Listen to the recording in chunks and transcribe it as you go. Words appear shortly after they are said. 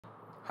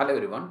Hello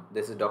everyone,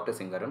 this is Dr.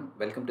 Singaram.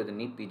 Welcome to the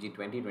NEET PG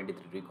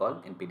 2023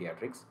 recall in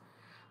Pediatrics.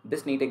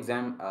 This NEET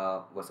exam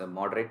was a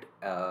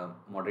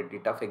moderately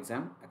tough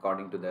exam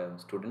according to the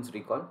students'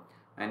 recall,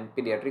 and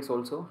Pediatrics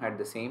also had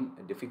the same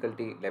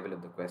difficulty level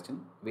of the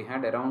question. We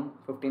had around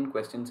 15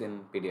 questions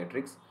in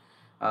Pediatrics.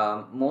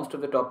 Most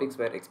of the topics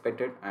were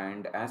expected,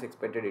 and as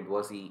expected, it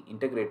was the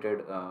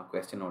integrated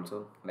question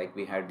also. Like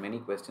we had many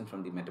questions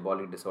from the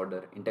metabolic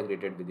disorder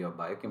integrated with your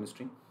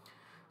biochemistry.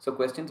 So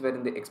questions were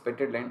in the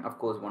expected line. Of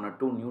course, one or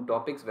two new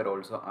topics were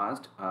also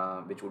asked,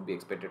 which would be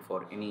expected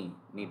for any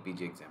NEET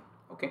PG exam.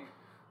 Okay.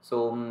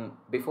 So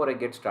before I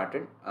get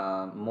started,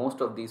 most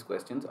of these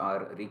questions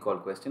are recall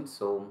questions.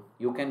 So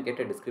you can get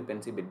a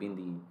discrepancy between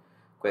the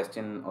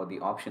question or the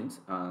options.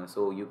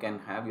 So you can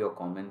have your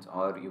comments,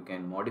 or you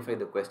can modify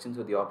the questions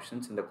or the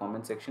options in the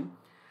comment section.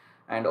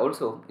 And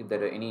also, if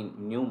there are any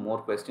more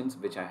questions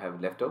which I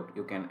have left out,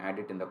 you can add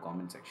it in the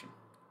comment section.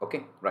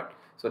 Okay, right.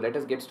 So let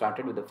us get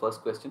started with the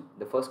first question.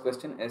 The first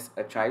question is: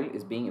 a child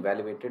is being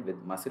evaluated with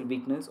muscle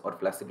weakness or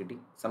flaccidity,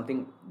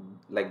 something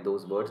like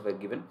those words were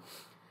given,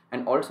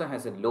 and also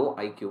has a low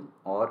IQ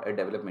or a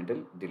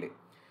developmental delay.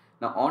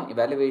 Now, on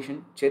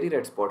evaluation, cherry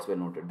red spots were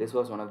noted. This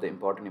was one of the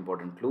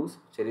important clues.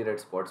 Cherry red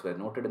spots were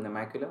noted in the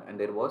macula, and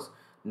there was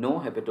no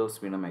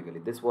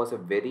hepatosplenomegaly. This was a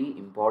very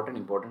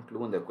important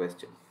clue in the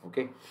question.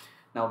 Okay.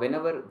 Now,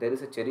 whenever there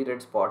is a cherry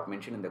red spot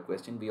mentioned in the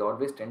question, we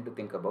always tend to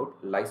think about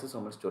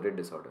lysosomal storage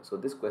disorder. So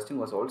this question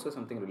was also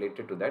something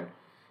related to that,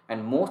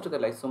 and most of the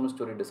lysosomal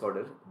storage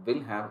disorders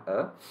will have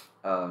a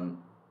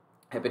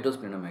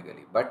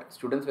hepatosplenomegaly. But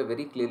students were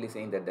very clearly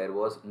saying that there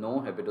was no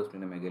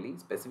hepatosplenomegaly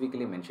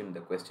specifically mentioned in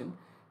the question.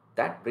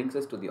 That brings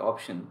us to the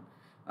option.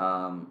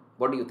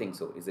 What do you think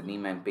so? Is it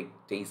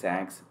Niemann-Pick,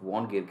 Tay-Sachs,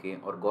 von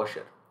Gierke, or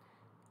Gaucher?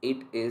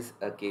 It is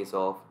a case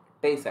of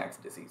Tay-Sachs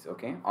disease.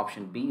 Okay,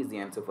 option B is the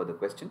answer for the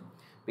question,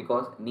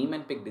 because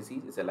Niemann-Pick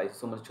disease is a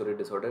lysosomal storage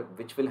disorder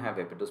which will have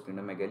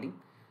hepatosplenomegaly.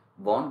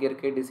 Von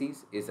Gierke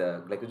disease is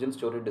a glycogen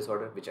storage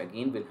disorder which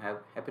again will have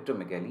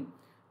hepatomegaly.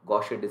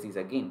 Gaucher disease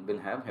again will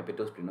have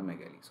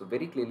hepatosplenomegaly. So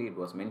very clearly it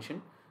was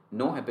mentioned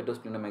no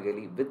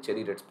hepatosplenomegaly with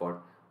cherry red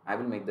spot. I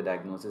will make the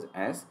diagnosis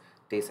as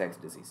Tay-Sachs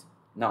disease.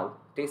 Now,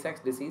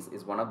 Tay-Sachs disease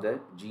is one of the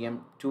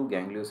GM2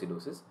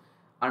 gangliosidosis.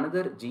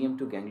 Another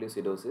GM2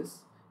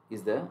 gangliosidosis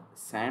is the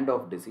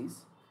Sandhoff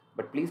disease.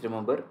 But please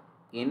remember,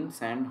 in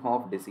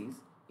Sandhoff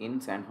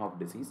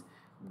disease,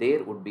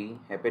 there would be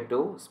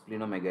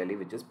hepatosplenomegaly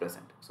which is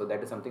present. So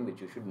that is something which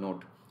you should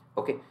note.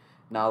 Okay.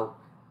 Now,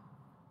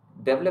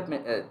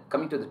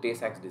 coming to the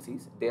Tay-Sachs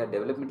disease, they are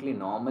developmentally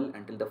normal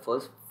until the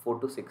first 4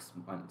 to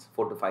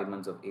 5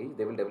 months of age.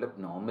 They will develop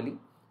normally.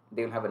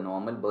 They will have a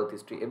normal birth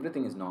history.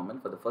 Everything is normal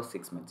for the first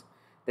 6 months.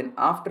 Then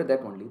after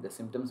that only the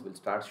symptoms will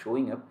start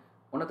showing up.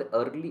 One of the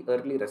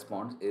early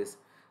response is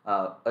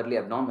early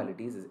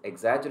abnormalities is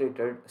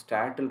exaggerated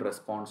startle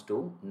response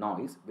to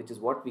noise, which is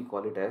what we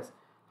call it as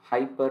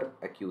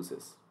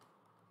hyperacusis.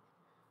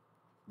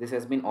 This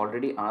has been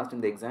already asked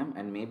in the exam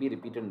and may be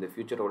repeated in the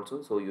future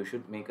also. So you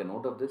should make a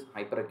note of this.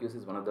 Hyperacusis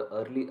is one of the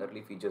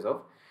early features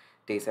of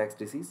Tay-Sachs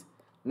disease.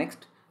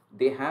 Next,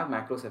 they have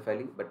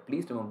macrocephaly, but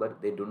please remember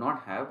they do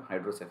not have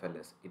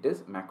hydrocephalus. It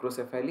is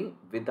macrocephaly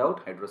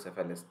without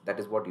hydrocephalus. That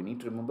is what you need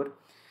to remember.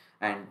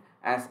 And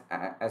as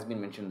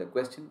been mentioned in the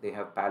question, they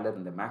have pallor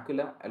in the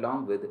macula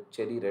along with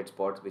cherry red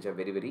spots, which are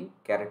very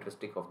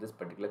characteristic of this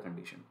particular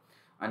condition.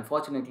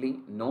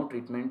 Unfortunately, no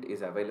treatment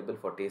is available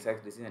for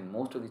Tay-Sachs disease, and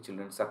most of the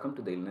children succumb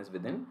to the illness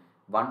within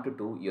 1 to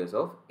 2 years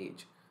of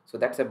age. So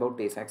that's about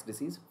Tay-Sachs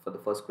disease for the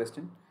first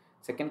question.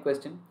 Second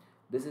question,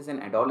 this is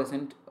an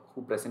adolescent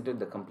who presented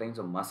the complaints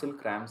of muscle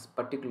cramps,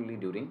 particularly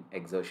during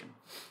exertion.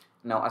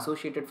 Now,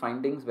 associated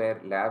findings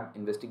were lab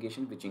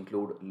investigation, which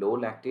include low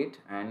lactate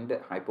and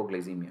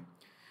hypoglycemia.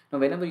 Now,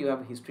 whenever you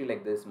have a history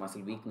like this,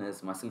 muscle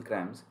weakness, muscle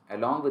cramps,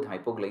 along with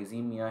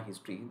hypoglycemia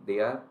history, they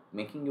are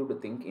making you to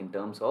think in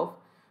terms of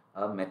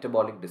a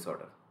metabolic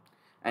disorder.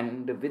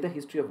 And with a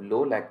history of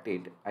low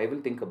lactate, I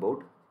will think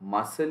about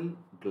muscle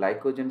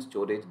glycogen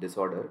storage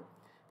disorder,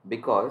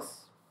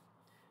 because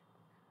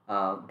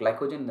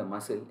glycogen in the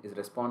muscle is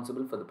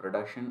responsible for the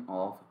production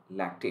of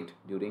lactate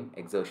during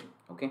exertion.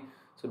 Okay,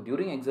 so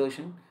during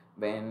exertion,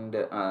 when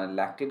the,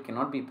 lactate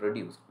cannot be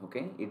produced,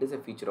 okay, it is a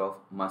feature of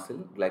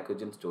muscle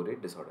glycogen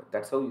storage disorder.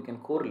 That's how you can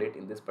correlate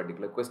in this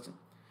particular question.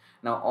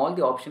 Now, all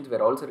the options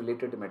were also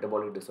related to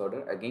metabolic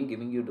disorder, again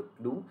giving you the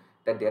clue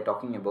that they are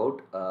talking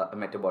about a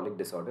metabolic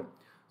disorder.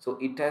 So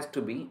it has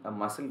to be a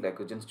muscle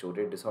glycogen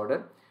storage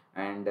disorder,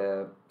 and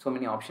so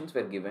many options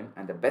were given,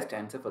 and the best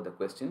answer for the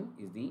question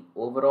is the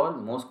overall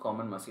most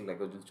common muscle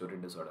glycogen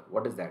storage disorder.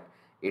 What is that?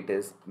 It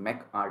is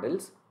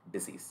McArdle's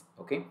disease.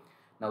 Okay.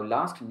 Now,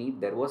 last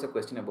NEET, there was a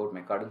question about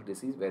McArdle's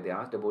disease where they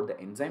asked about the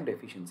enzyme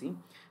deficiency.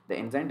 The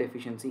enzyme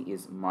deficiency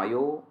is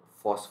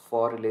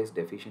myophosphorylase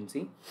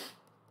deficiency,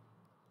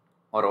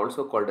 or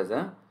also called as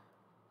a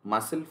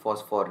muscle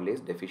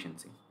phosphorylase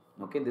deficiency.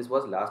 Okay, this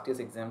was last year's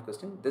exam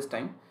question. This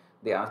time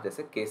they asked as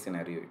a case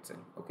scenario itself.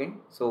 Okay,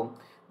 so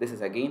this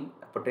is again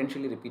a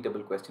potentially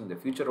repeatable question in the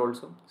future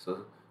also,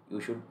 so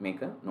you should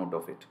make a note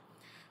of it.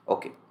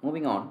 Okay,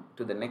 moving on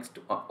to the next.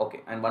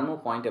 Okay, and one more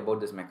point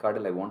about this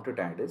McArdle I wanted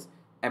to add is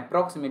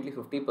approximately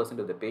 50%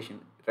 of the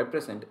patient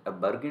represent a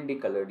burgundy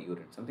colored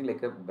urine, something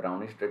like a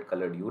brownish red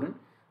colored urine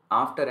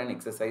after an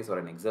exercise or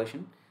an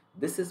exertion.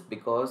 This is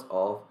because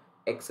of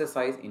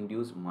exercise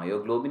induced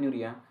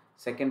myoglobinuria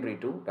secondary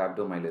to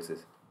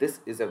rhabdomyolysis. This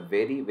is a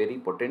very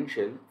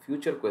potential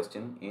future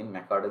question in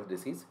McArdle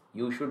disease.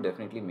 You should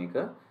definitely make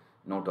a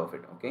note of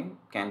it. Okay,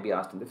 can be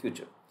asked in the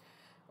future.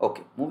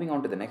 Okay, moving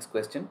on to the next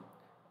question.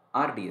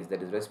 RDS,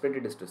 that is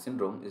respiratory distress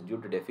syndrome, is due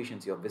to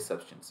deficiency of this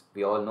substance.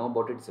 We all know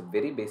about it. It's a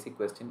very basic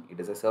question. It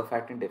is a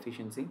surfactant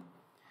deficiency.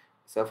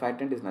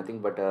 Surfactant is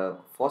nothing but a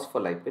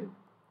phospholipid.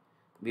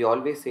 We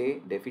always say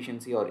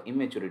deficiency or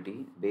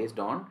immaturity based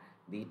on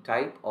the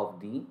type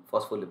of the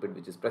phospholipid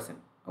which is present.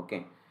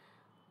 Okay.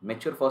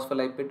 Mature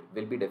phospholipid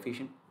will be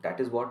deficient. That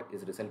is what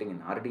is resulting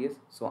in RDS.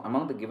 So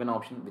among the given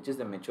option, which is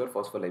the mature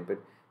phospholipid,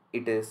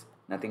 it is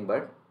nothing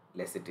but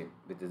lecithin,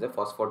 which is a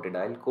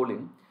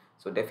phosphatidylcholine.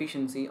 So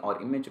deficiency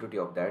or immaturity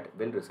of that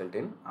will result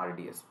in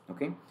RDS.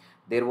 Okay.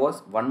 There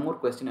was one more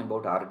question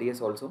about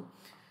RDS also.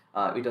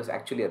 It was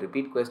actually a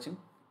repeat question.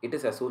 It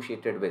is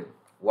associated with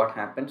what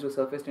happens to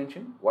surface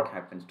tension, what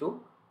happens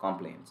to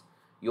compliance.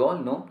 You all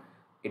know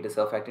it is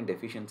surfactant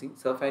deficiency.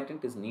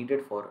 Surfactant is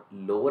needed for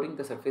lowering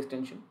the surface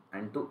tension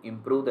and to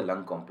improve the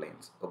lung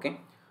compliance.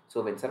 Okay.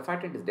 So when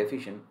surfactant is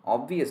deficient,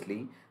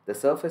 obviously the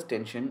surface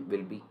tension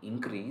will be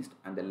increased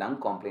and the lung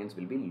compliance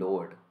will be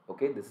lowered.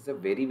 Okay. This is a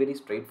very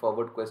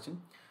straightforward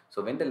question.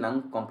 So when the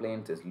lung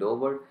compliance is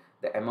lowered,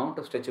 the amount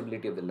of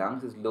stretchability of the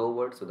lungs is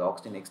lowered, so the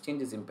oxygen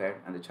exchange is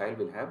impaired and the child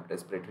will have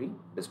respiratory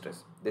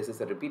distress. This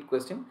is a repeat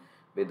question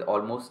with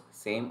almost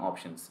same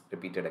options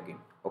repeated again.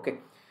 Okay.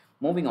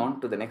 Moving on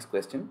to the next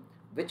question.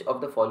 Which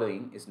of the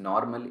following is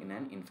normal in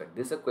an infant?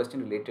 This is a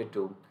question related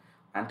to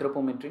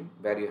anthropometry,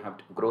 where you have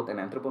to, growth and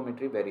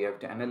anthropometry, where you have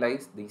to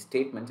analyze these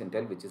statements and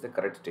tell which is the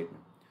correct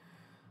statement.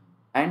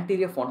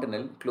 Anterior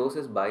fontanelle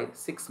closes by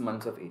 6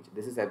 months of age.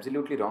 This is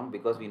absolutely wrong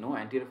because we know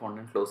anterior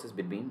fontanelle closes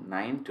between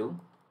 9 to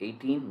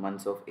 18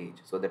 months of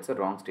age. So that's a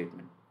wrong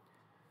statement.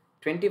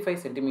 25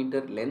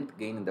 centimeter length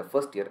gain in the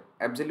first year.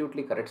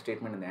 Absolutely correct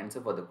statement and the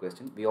answer for the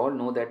question. We all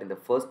know that in the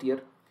first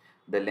year,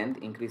 the length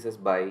increases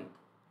by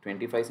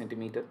 25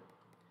 centimeter.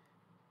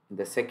 In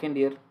the second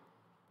year,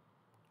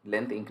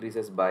 length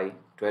increases by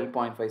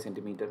 12.5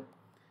 centimeter.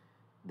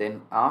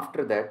 Then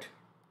after that,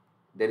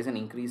 there is an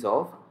increase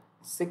of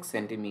 6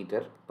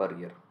 centimeter per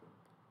year.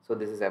 So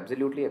this is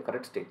absolutely a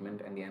correct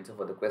statement and the answer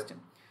for the question.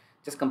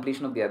 Just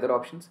completion of the other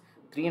options.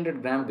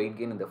 300 gram weight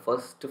gain in the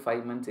first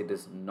 5 months, it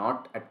is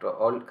not at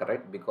all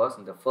correct because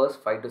in the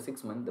first 5 to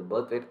 6 months, the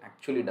birth weight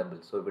actually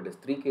doubles. So if it is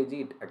 3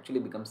 kg, it actually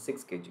becomes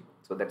 6 kg.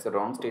 So that's a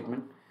wrong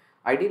statement.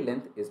 Ideal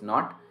length is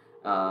not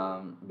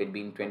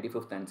between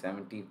 25th and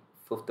 75th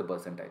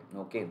percentile.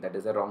 Okay, that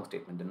is a wrong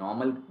statement. The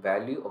normal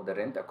value of the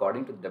length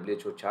according to the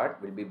WHO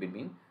chart will be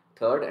between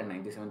 3rd and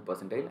 97th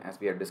percentile, as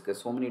we have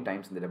discussed so many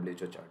times in the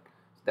WHO chart.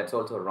 So that's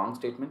also a wrong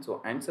statement.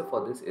 So answer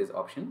for this is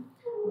option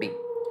B.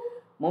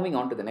 Moving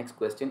on to the next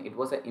question. It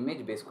was an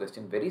image based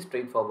question, very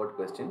straightforward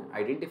question.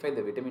 Identify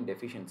the vitamin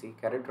deficiency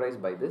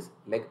characterized by this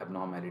leg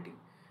abnormality.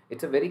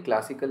 It's a very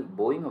classical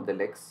bowing of the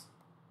legs,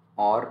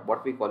 or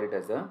what we call it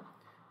as a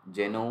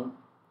genovarus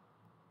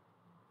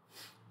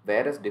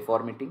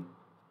deformity,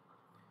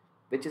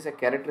 which is a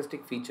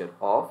characteristic feature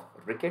of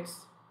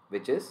rickets,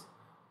 which is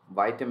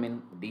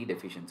vitamin D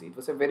deficiency. It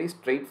was a very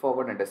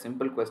straightforward and a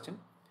simple question.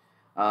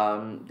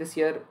 This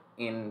year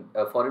in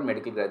a foreign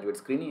medical graduate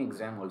screening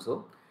exam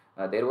also,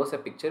 there was a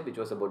picture which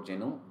was about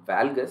genu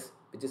valgus,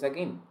 which is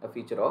again a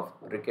feature of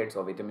rickets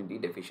or vitamin D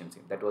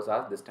deficiency. That was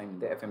asked this time in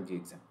the FMG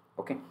exam.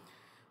 Okay.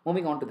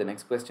 Moving on to the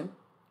next question.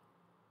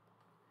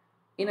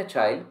 In a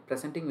child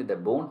presenting with the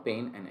bone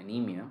pain and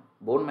anemia,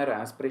 bone marrow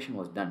aspiration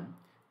was done,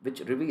 which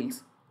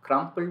reveals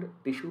crumpled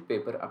tissue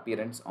paper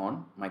appearance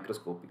on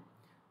microscopy.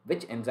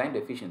 Which enzyme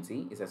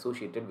deficiency is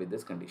associated with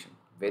this condition?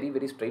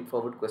 Very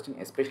straightforward question,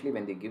 especially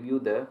when they give you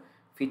the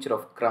feature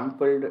of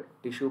crumpled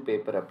tissue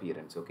paper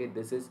appearance. Okay,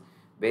 this is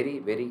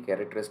very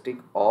characteristic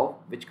of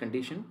which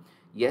condition?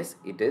 Yes,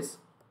 it is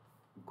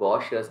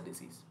Gaucher's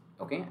disease.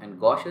 Okay, and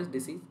Gaucher's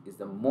disease is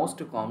the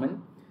most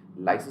common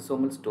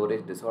lysosomal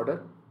storage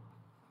disorder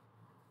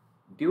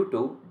due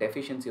to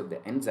deficiency of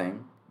the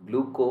enzyme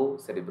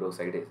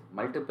glucocerebrosidase.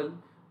 Multiple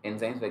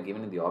enzymes were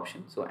given in the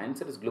option. So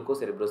answer is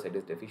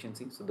glucocerebrosidase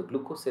deficiency. So the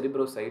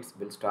glucocerebrosides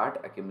will start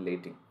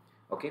accumulating.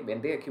 Okay,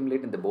 when they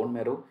accumulate in the bone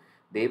marrow,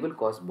 they will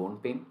cause bone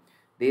pain,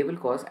 they will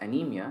cause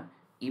anemia,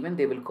 even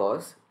they will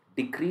cause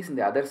decrease in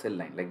the other cell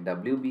line like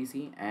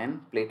WBC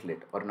and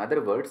platelet, or in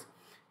other words,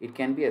 it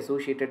can be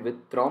associated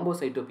with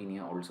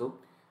thrombocytopenia also.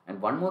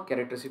 And one more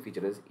characteristic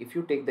feature is if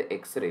you take the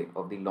X-ray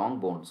of the long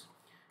bones,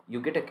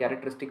 you get a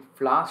characteristic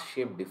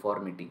flask-shaped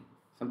deformity,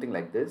 something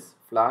like this,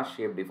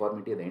 flask-shaped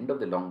deformity at the end of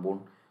the long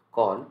bone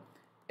called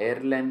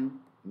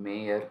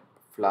Erlenmeyer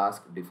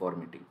flask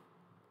deformity.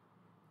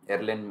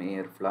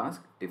 Erlenmeyer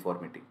flask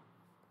deformity.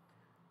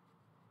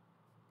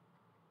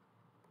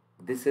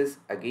 This is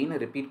again a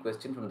repeat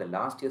question from the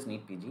last year's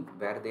NEET PG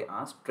where they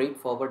asked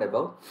straightforward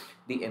about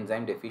the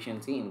enzyme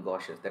deficiency in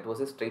Gaucher's. That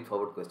was a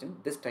straightforward question.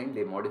 This time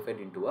they modified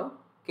into a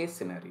case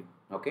scenario.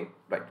 Okay,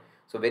 right.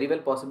 So very well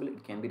possible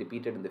it can be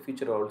repeated in the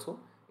future also.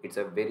 It's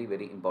a very,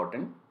 very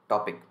important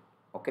topic.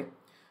 Okay,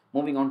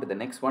 moving on to the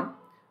next one.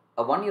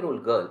 A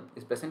 1-year-old girl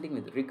is presenting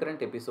with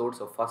recurrent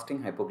episodes of fasting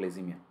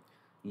hypoglycemia.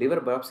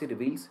 Liver biopsy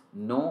reveals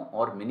no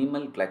or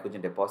minimal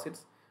glycogen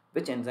deposits.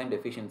 Which enzyme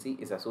deficiency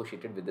is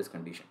associated with this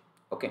condition?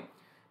 Okay,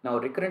 now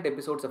recurrent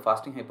episodes of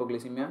fasting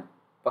hypoglycemia,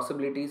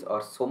 possibilities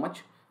are so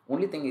much.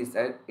 Only thing is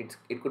that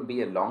it could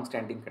be a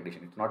long-standing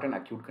condition. It's not an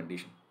acute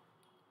condition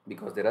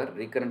because there are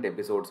recurrent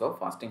episodes of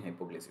fasting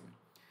hypoglycemia.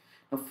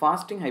 Now,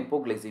 fasting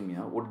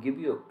hypoglycemia would give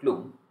you a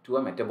clue to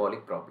a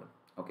metabolic problem.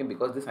 Okay,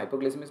 because this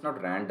hypoglycemia is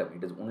not random.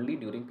 It is only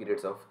during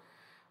periods of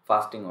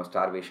fasting or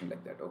starvation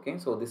like that. Okay,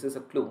 so this is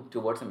a clue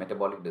towards a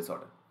metabolic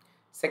disorder.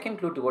 Second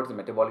clue towards the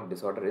metabolic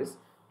disorder is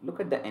look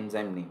at the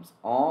enzyme names.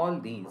 All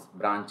these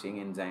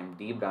branching enzyme,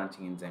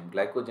 debranching enzyme,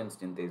 glycogen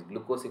synthase,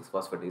 glucose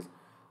 6-phosphatase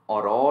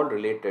are all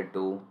related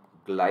to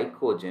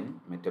glycogen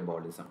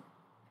metabolism.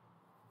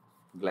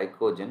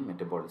 Glycogen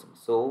metabolism.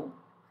 So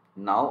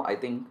now I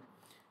think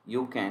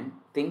you can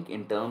think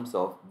in terms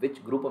of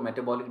which group of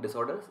metabolic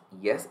disorders.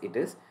 Yes, it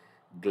is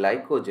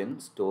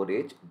glycogen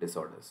storage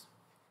disorders.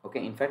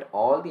 Okay, in fact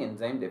all the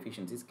enzyme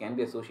deficiencies can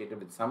be associated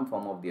with some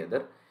form of the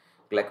other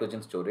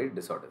glycogen storage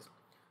disorders.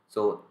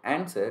 So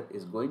answer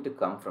is going to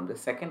come from the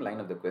second line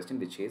of the question,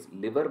 which is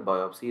liver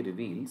biopsy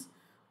reveals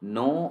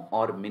no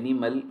or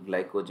minimal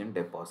glycogen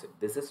deposit.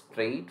 This is a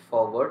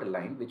straightforward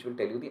line which will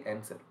tell you the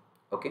answer.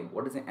 Okay,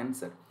 what is the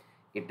answer?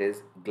 It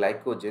is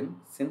glycogen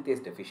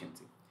synthase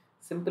deficiency.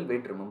 Simple way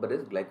to remember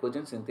is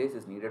glycogen synthase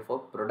is needed for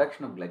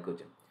production of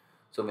glycogen.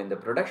 So when the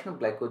production of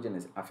glycogen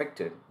is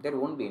affected, there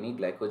won't be any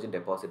glycogen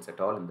deposits at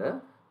all in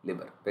the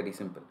liver. Very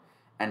simple.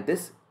 And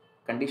this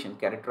condition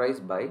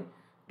characterized by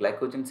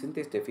glycogen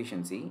synthase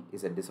deficiency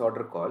is a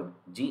disorder called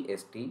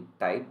GST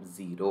type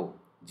 0.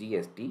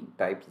 GST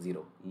type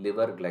 0,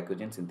 liver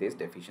glycogen synthase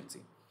deficiency.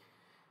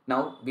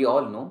 Now, we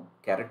all know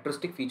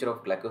characteristic feature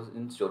of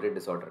glycogen storage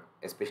disorder,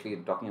 especially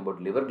talking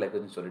about liver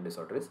glycogen storage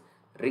disorder, is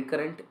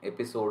recurrent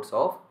episodes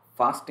of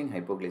fasting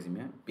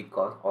hypoglycemia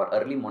because or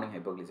early morning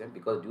hypoglycemia,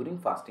 because during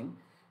fasting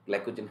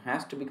glycogen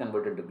has to be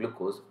converted to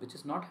glucose, which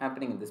is not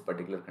happening in this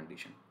particular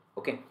condition.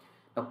 Okay.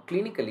 Now,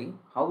 clinically,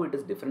 how it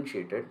is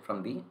differentiated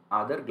from the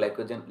other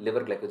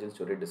liver glycogen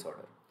storage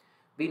disorder?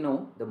 We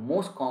know the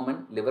most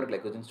common liver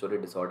glycogen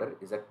storage disorder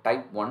is a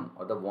type 1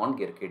 or the von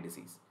Gerke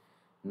disease.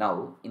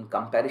 Now, in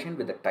comparison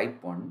with the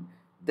type 1,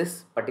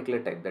 this particular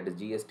type, that is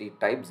GST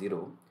type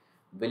 0,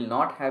 will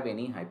not have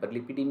any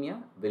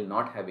hyperlipidemia, will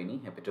not have any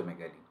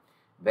hepatomegaly.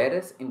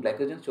 Whereas in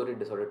glycogen storage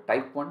disorder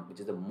type 1, which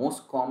is the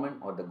most common,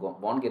 or the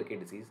von Gerke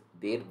disease,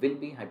 there will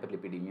be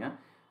hyperlipidemia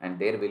and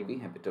there will be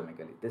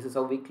hepatomegaly. This is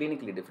how we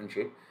clinically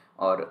differentiate,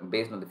 or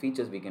based on the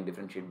features we can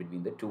differentiate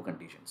between the two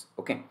conditions.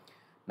 Okay.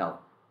 Now,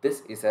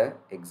 this is an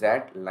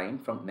exact line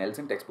from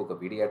Nelson textbook of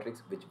Pediatrics,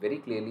 which very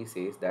clearly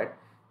says that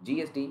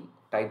GSD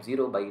type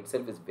 0 by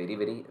itself is very,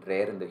 very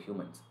rare in the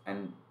humans,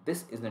 and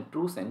this in a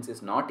true sense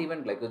is not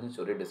even glycogen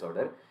storage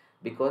disorder,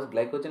 because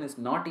glycogen is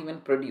not even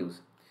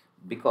produced,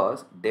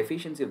 because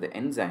deficiency of the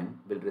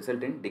enzyme will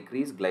result in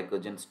decreased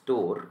glycogen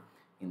store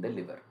in the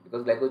liver,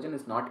 because glycogen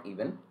is not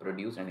even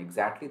produced, and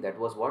exactly that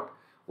was what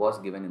was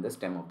given in the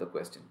stem of the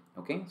question.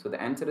 Okay, so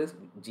the answer is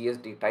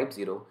GSD type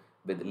 0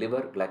 with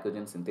liver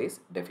glycogen synthase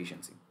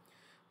deficiency.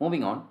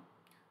 Moving on,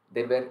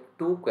 there were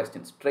two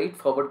questions,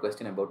 straightforward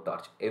question about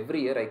torch.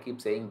 Every year I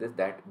keep saying this,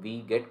 that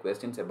we get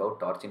questions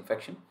about torch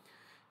infection.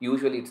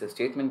 Usually it's a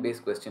statement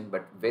based question,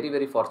 but very,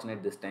 very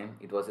fortunate this time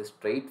it was a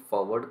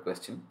straightforward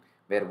question,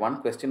 where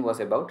one question was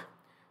about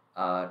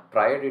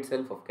triad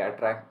itself of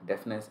cataract,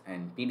 deafness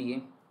and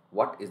PDA.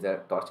 What is the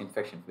torch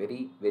infection?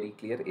 Very, very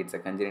clear, it's a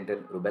congenital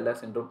rubella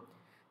syndrome.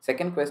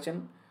 Second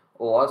question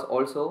was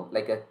also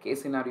like a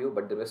case scenario,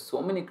 but there were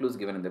so many clues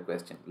given in the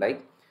question,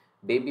 like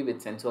baby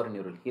with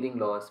sensorineural hearing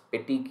loss,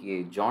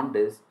 petechiae,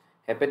 jaundice,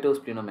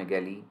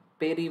 hepatosplenomegaly,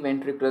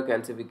 periventricular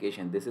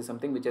calcification. This is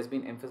something which has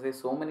been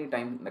emphasized so many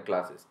times in the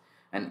classes.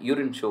 And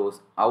urine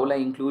shows, aula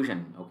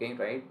inclusion, okay,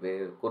 right,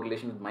 where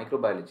correlation with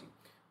microbiology.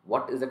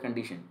 What is the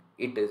condition?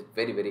 It is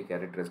very, very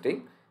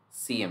characteristic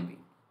CMV,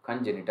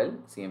 congenital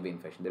CMV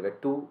infection. There were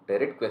two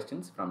direct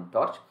questions from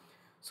torch.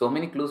 So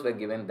many clues were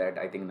given that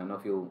I think none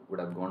of you would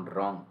have gone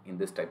wrong in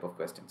this type of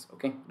questions.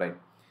 Okay, right.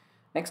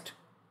 Next,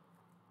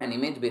 an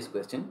image-based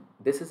question.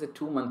 This is a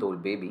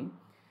 2-month-old baby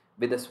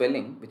with a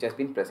swelling which has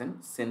been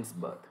present since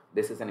birth.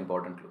 This is an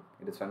important clue.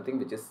 It is something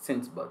which is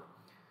since birth.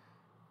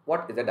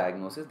 What is the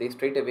diagnosis? They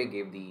straight away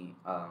gave the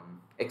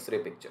X-ray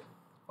picture.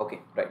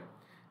 Okay, right.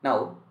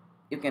 Now,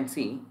 you can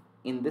see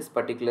in this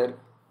particular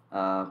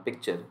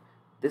picture,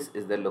 this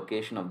is the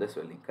location of the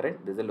swelling,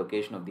 correct? This is the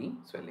location of the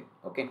swelling.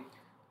 Okay.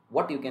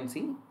 What you can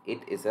see, it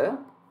is a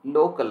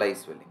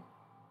localized swelling.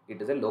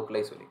 It is a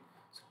localized swelling.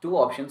 So, two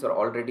options are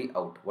already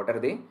out. What are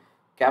they?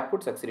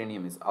 Caput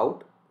succedaneum is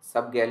out.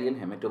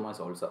 Subgaleal hematoma is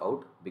also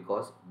out,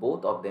 because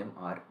both of them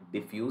are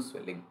diffuse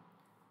swelling.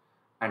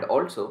 And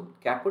also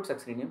caput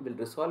succedaneum will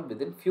resolve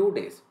within few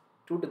days,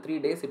 2 to 3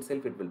 days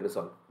itself it will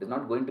resolve. It is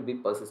not going to be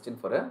persistent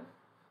for a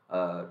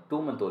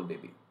 2-month-old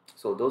baby.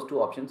 So those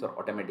two options are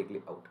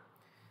automatically out.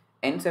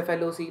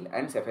 Encephalocele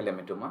and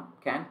cephalohematoma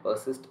can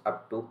persist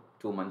up to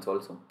 2 months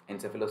also.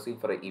 Encephalocele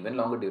for an even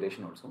longer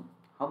duration also.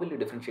 How will you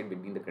differentiate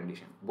between the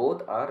condition?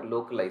 Both are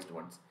localized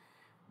ones.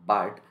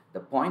 But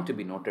the point to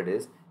be noted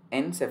is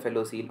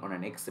encephalocele on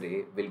an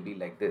X-ray will be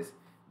like this,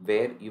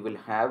 where you will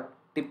have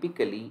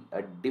typically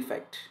a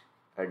defect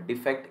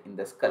in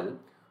the skull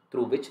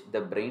through which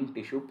the brain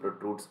tissue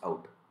protrudes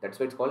out. That's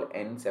why it's called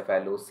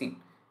encephalocele.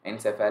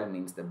 Encephal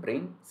means the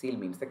brain, cele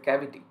means the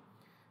cavity,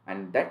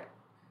 and that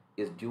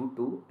is due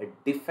to a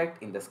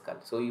defect in the skull.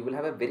 So you will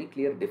have a very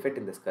clear defect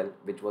in the skull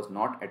which was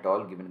not at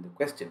all given in the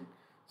question.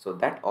 So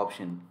that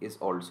option is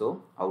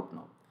also out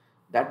now.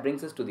 That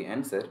brings us to the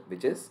answer,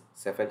 which is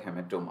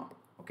cephalhematoma.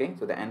 Okay,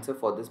 so the answer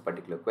for this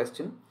particular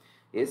question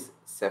is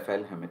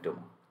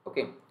cephalhematoma.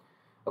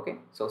 Okay,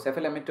 so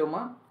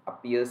cephalhematoma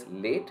appears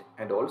late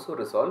and also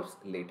resolves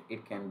late.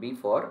 It can be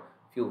for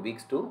few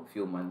weeks to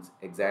few months,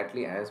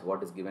 exactly as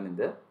what is given in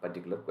the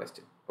particular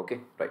question. Okay,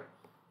 right.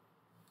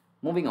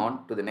 Moving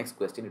on to the next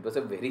question. It was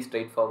a very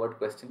straightforward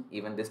question.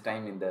 Even this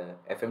time in the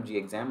FMG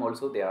exam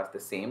also they asked the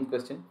same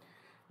question.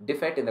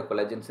 Defect in the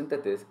collagen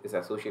synthesis is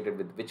associated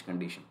with which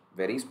condition?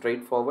 Very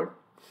straightforward.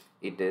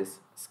 It is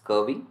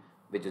scurvy,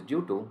 which is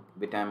due to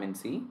vitamin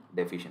C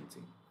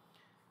deficiency.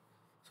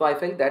 So I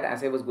felt that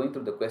as I was going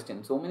through the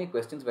question, so many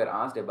questions were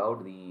asked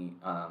about the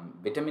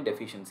vitamin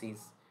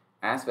deficiencies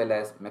as well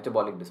as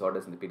metabolic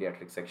disorders in the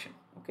pediatric section.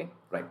 Okay,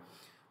 right.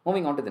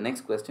 Moving on to the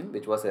next question,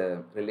 which was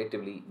a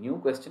relatively new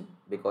question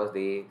because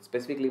they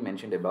specifically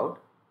mentioned about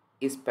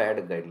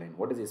ISPAD guideline.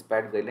 What is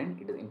ISPAD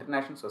guideline? It is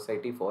International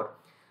Society for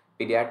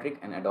Pediatric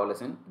and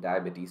Adolescent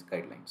Diabetes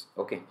Guidelines.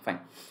 Okay, fine.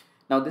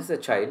 Now this is a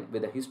child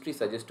with a history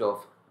suggest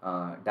of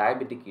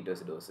diabetic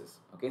ketoacidosis.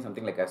 Okay,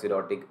 something like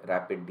acidotic,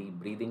 rapid, deep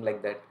breathing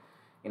like that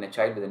in a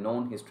child with a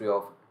known history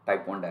of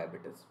type 1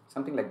 diabetes.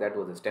 Something like that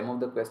was the stem of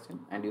the question,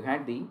 and you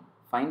had the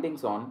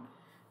findings on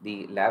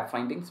the lab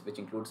findings, which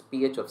includes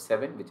pH of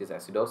 7, which is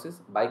acidosis,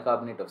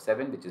 bicarbonate of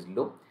 7, which is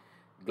low,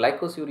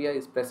 glycosuria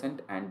is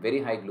present, and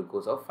very high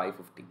glucose of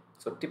 550.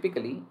 So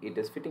typically it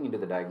is fitting into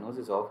the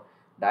diagnosis of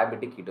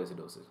diabetic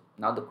ketoacidosis.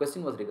 Now the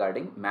question was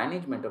regarding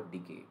management of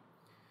DKA.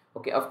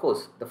 Okay, of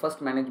course the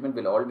first management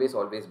will always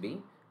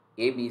be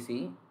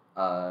ABC,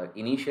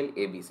 initial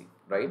ABC,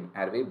 right?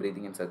 Airway,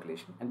 breathing and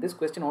circulation. And this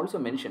question also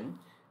mentioned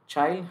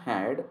child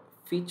had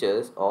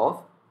features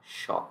of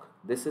shock.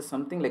 This is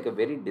something like a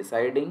very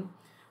deciding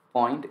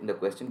point in the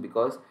question,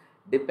 because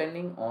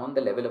depending on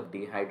the level of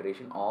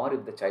dehydration or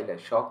if the child has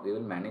shock, we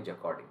will manage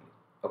accordingly.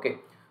 Okay,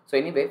 so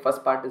anyway,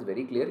 first part is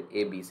very clear,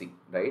 ABC,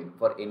 right?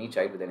 For any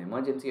child with an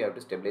emergency, you have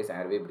to stabilize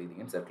airway, breathing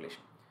and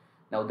circulation.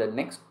 Now the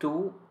next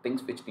two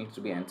things which needs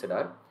to be answered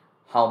are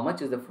how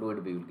much is the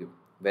fluid we will give,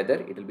 whether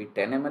it will be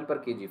 10 ml per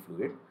kg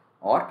fluid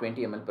or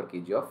 20 ml per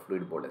kg of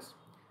fluid bolus.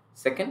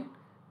 Second,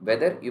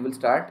 whether you will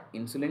start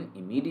insulin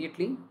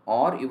immediately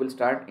or you will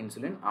start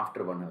insulin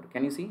after 1 hour.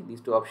 Can you see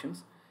these two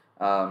options?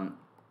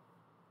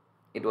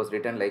 It was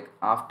written like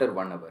after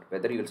 1 hour,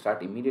 whether you will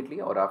start immediately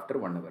or after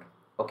 1 hour.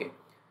 Okay,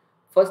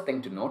 first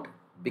thing to note,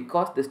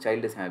 because this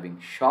child is having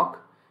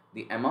shock,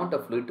 the amount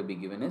of fluid to be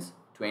given is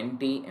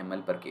 20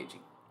 ml per kg.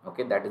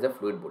 Okay, that is a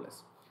fluid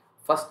bolus.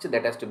 First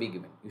that has to be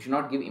given. You should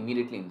not give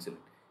immediately insulin.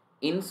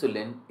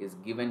 Insulin is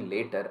given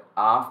later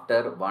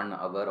after 1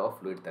 hour of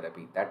fluid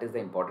therapy. That is the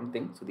important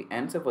thing. So the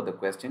answer for the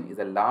question is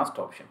the last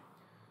option.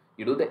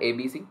 You do the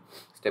ABC,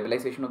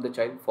 stabilization of the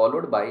child,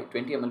 followed by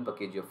 20 ml per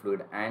kg of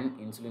fluid and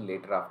insulin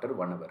later after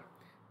 1 hour.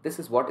 This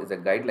is what is a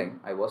guideline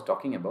I was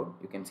talking about.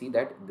 You can see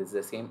that this is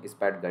the same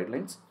ISPAD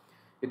guidelines.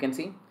 You can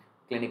see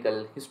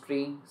clinical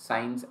history,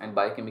 science and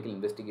biochemical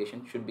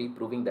investigation should be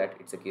proving that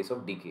it's a case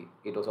of DKA.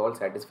 It was all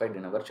satisfied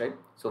in our child.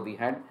 So we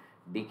had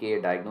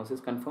DKA diagnosis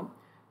confirmed.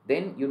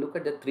 Then you look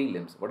at the 3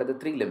 limbs. What are the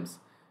 3 limbs?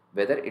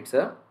 Whether it's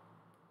a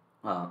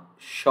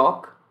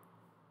shock,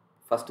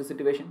 first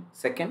situation.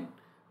 Second,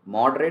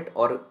 moderate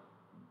or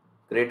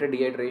greater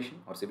dehydration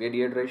or severe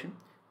dehydration.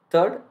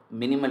 Third,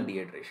 minimal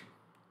dehydration.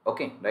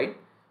 Okay, right?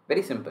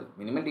 Very simple.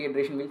 Minimal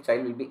dehydration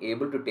child will be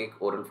able to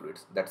take oral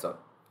fluids. That's all.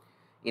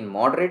 In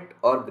moderate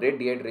or great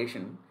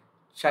dehydration,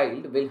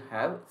 child will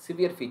have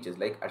severe features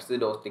like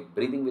acidotic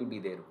breathing will be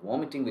there,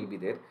 vomiting will be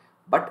there,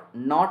 but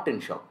not in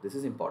shock. This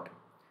is important.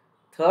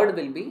 Third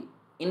will be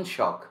in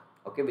shock,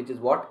 okay, which is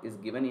what is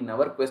given in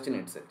our question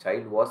itself.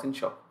 Child was in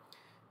shock.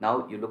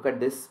 Now you look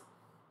at this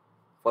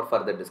for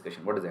further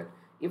discussion. What is that?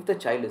 If the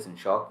child is in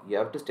shock, you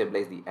have to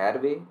stabilize the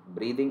airway,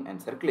 breathing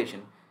and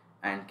circulation.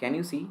 And can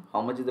you see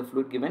how much is the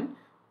fluid given?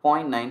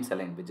 0.9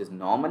 saline, which is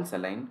normal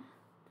saline.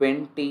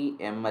 20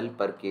 ml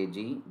per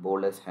kg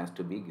bolus has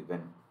to be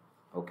given.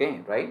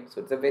 Okay, right?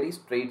 So it's a very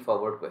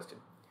straightforward question.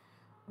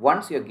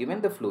 Once you are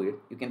given the fluid,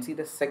 you can see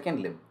the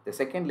second limb. The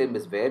second limb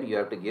is where you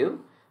have to give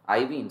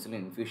IV insulin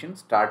infusion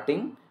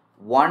starting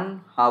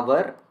 1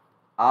 hour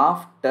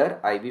after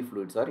IV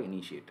fluids are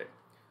initiated.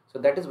 So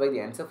that is why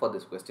the answer for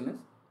this question is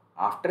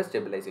after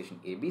stabilization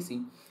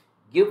ABC,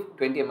 give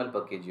 20 ml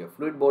per kg of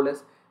fluid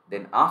bolus,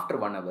 then after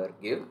 1 hour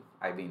give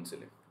IV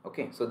insulin.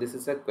 Okay, so this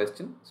is a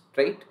question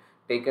straight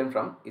taken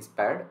from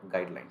ISPAD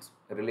guidelines.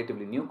 A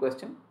relatively new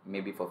question,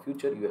 maybe for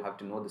future you have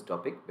to know this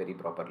topic very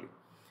properly.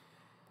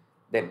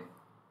 Then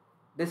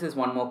this is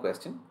one more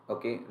question,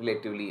 okay,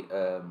 relatively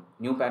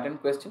new pattern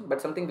question,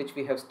 but something which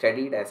we have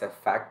studied as a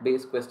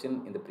fact-based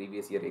question in the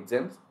previous year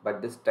exams,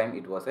 but this time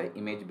it was a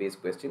image-based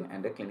question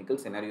and a clinical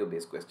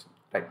scenario-based question,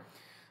 right?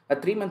 A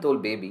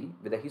 3-month-old baby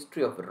with a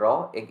history of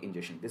raw egg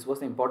ingestion. This was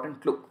the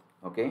important clue,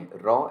 okay?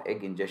 Raw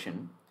egg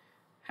ingestion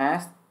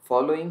has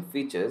following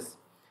features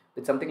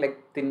with something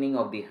like thinning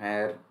of the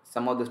hair.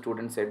 Some of the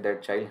students said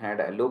that child had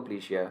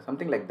alopecia,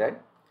 something like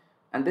that.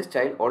 And this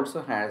child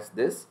also has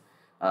this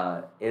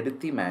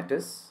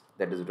erythematous,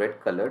 that is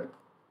red colored,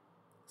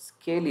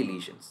 scaly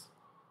lesions.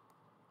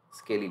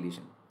 Scaly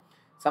lesion.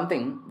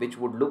 Something which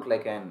would look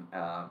like an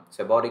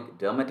seborrheic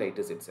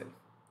dermatitis itself.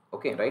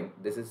 Okay, right?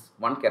 This is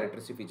one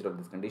characteristic feature of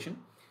this condition.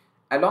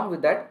 Along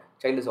with that,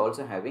 child is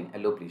also having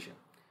alopecia.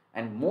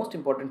 And most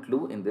important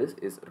clue in this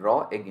is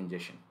raw egg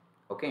ingestion.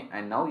 Okay,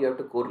 and now you have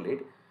to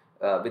correlate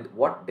with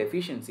what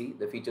deficiency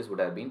the features would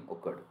have been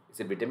occurred. Is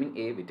it vitamin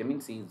A,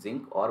 vitamin C,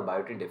 zinc, or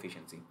biotin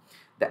deficiency?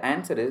 The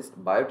answer is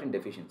biotin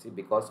deficiency,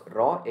 because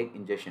raw egg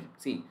ingestion,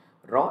 see,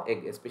 raw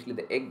egg, especially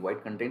the egg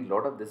white, contains a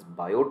lot of this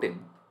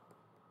biotin,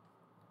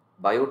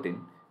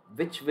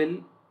 which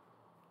will,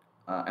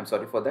 I'm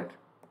sorry for that,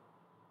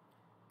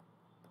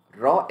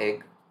 raw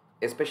egg,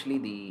 especially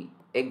the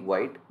egg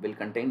white, will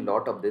contain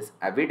lot of this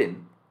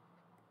avidin.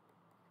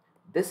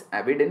 This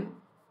avidin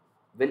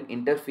will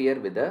interfere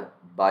with the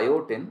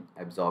biotin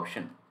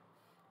absorption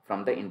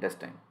from the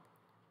intestine.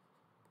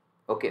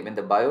 Okay, when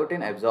the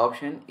biotin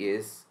absorption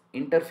is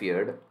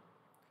interfered,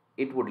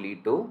 it would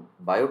lead to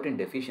biotin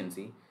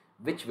deficiency,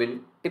 which will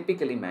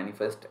typically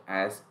manifest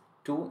as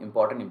two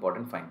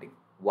important findings.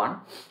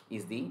 One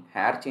is the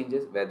hair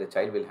changes, where the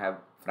child will have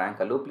frank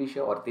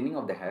alopecia or thinning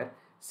of the hair.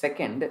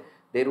 Second,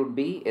 there would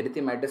be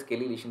erythematous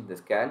scaly lesion in the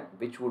scalp,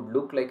 which would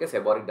look like a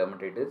seborrheic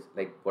dermatitis,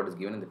 like what is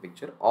given in the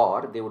picture,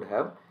 or they would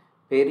have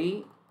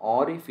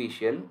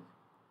periorificial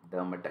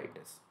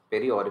dermatitis.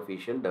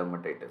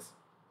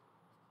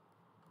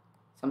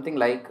 Something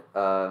like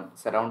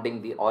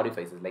surrounding the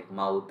orifices, like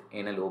mouth,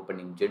 anal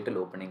opening, gentle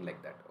opening,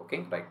 like that.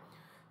 Okay, right.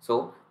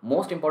 So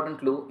most important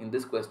clue in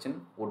this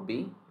question would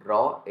be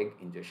raw egg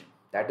ingestion.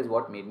 That is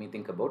what made me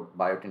think about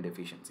biotin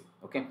deficiency.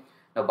 Okay.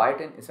 Now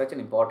biotin is such an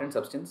important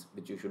substance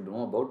which you should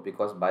know about,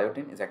 because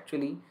biotin is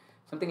actually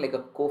something like a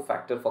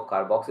cofactor for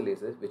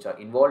carboxylases, which are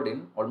involved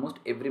in almost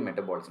every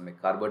metabolism,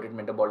 like carbohydrate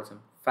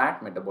metabolism,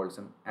 fat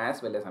metabolism,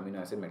 as well as amino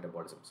acid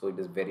metabolism. So it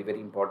is very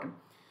important.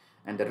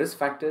 And the risk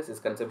factors is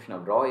consumption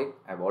of raw egg.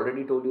 I have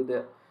already told you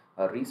the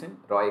reason.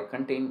 Raw egg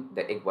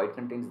the egg white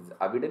contains this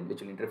avidin,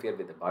 which will interfere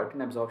with the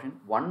biotin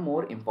absorption. One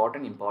more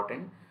important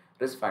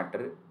risk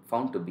factor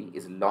found to be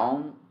is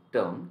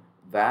long-term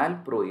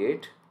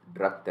valproate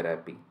drug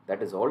therapy.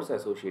 That is also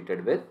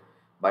associated with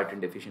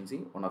biotin deficiency,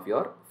 one of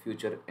your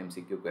future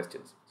MCQ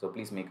questions. So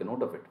please make a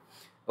note of it.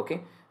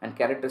 Okay, and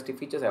characteristic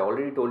features, I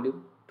already told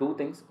you two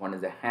things. One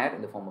is the hair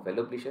in the form of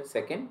alopecia.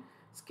 Second,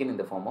 skin in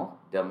the form of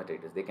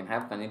dermatitis. They can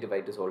have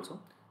conjunctivitis also.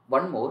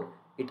 One more,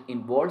 it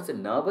involves the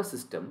nervous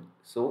system,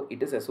 so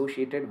it is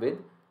associated with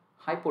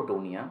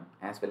hypotonia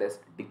as well as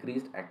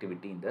decreased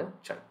activity in the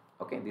child.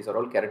 Okay, these are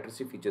all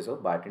characteristic features of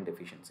biotin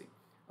deficiency.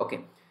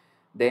 Okay,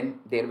 then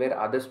there were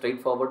other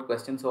straightforward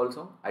questions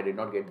also. I did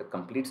not get the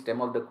complete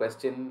stem of the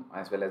question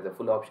as well as the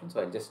full option,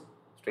 so I just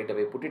straight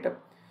away put it up.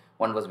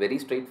 One was very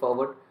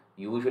straightforward,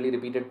 usually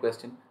repeated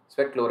question.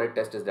 Sweat chloride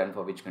test is done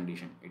for which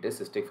condition? It is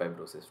cystic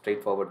fibrosis.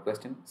 Straightforward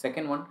question.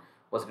 Second one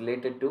was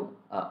related to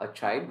a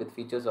child with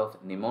features of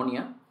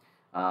pneumonia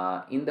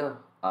in the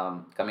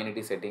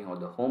community setting or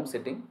the home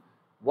setting.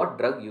 What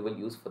drug you will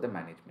use for the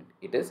management?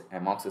 It is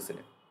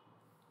amoxicillin.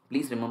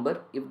 Please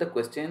remember, if the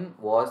question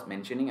was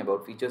mentioning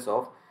about features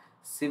of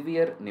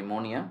severe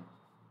pneumonia,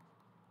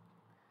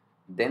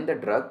 then the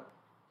drug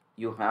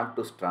you have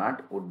to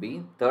start would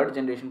be third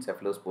generation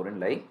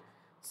cephalosporin like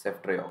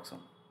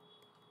ceftriaxone.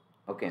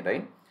 Okay,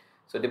 right?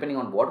 So depending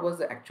on what was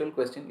the actual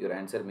question, your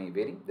answer may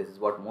vary. This is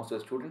what most of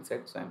the students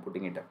said, so I am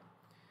putting it up.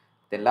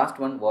 The last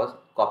one was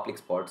Koplik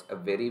spots, a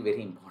very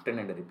important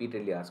and a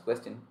repeatedly asked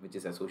question which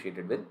is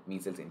associated with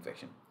measles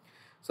infection.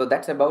 So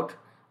that's about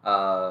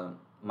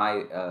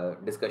my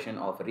discussion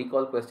of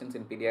recall questions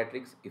in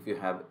pediatrics. If you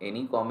have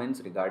any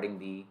comments regarding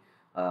the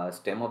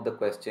stem of the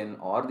question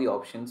or the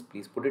options,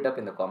 please put it up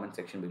in the comment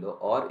section below.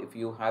 Or if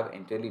you have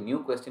entirely new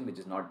question which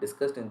is not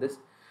discussed in this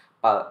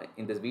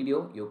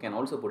video, you can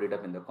also put it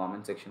up in the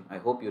comment section. I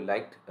hope you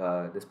liked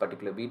this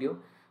particular video.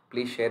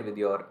 Please share with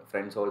your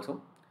friends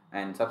also,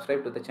 and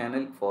subscribe to the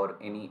channel for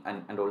any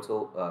and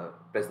also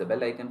press the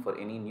bell icon for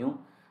any new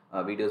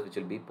videos which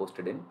will be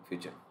posted in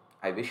future.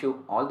 I wish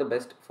you all the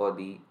best for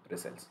the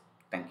results.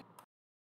 Thank you.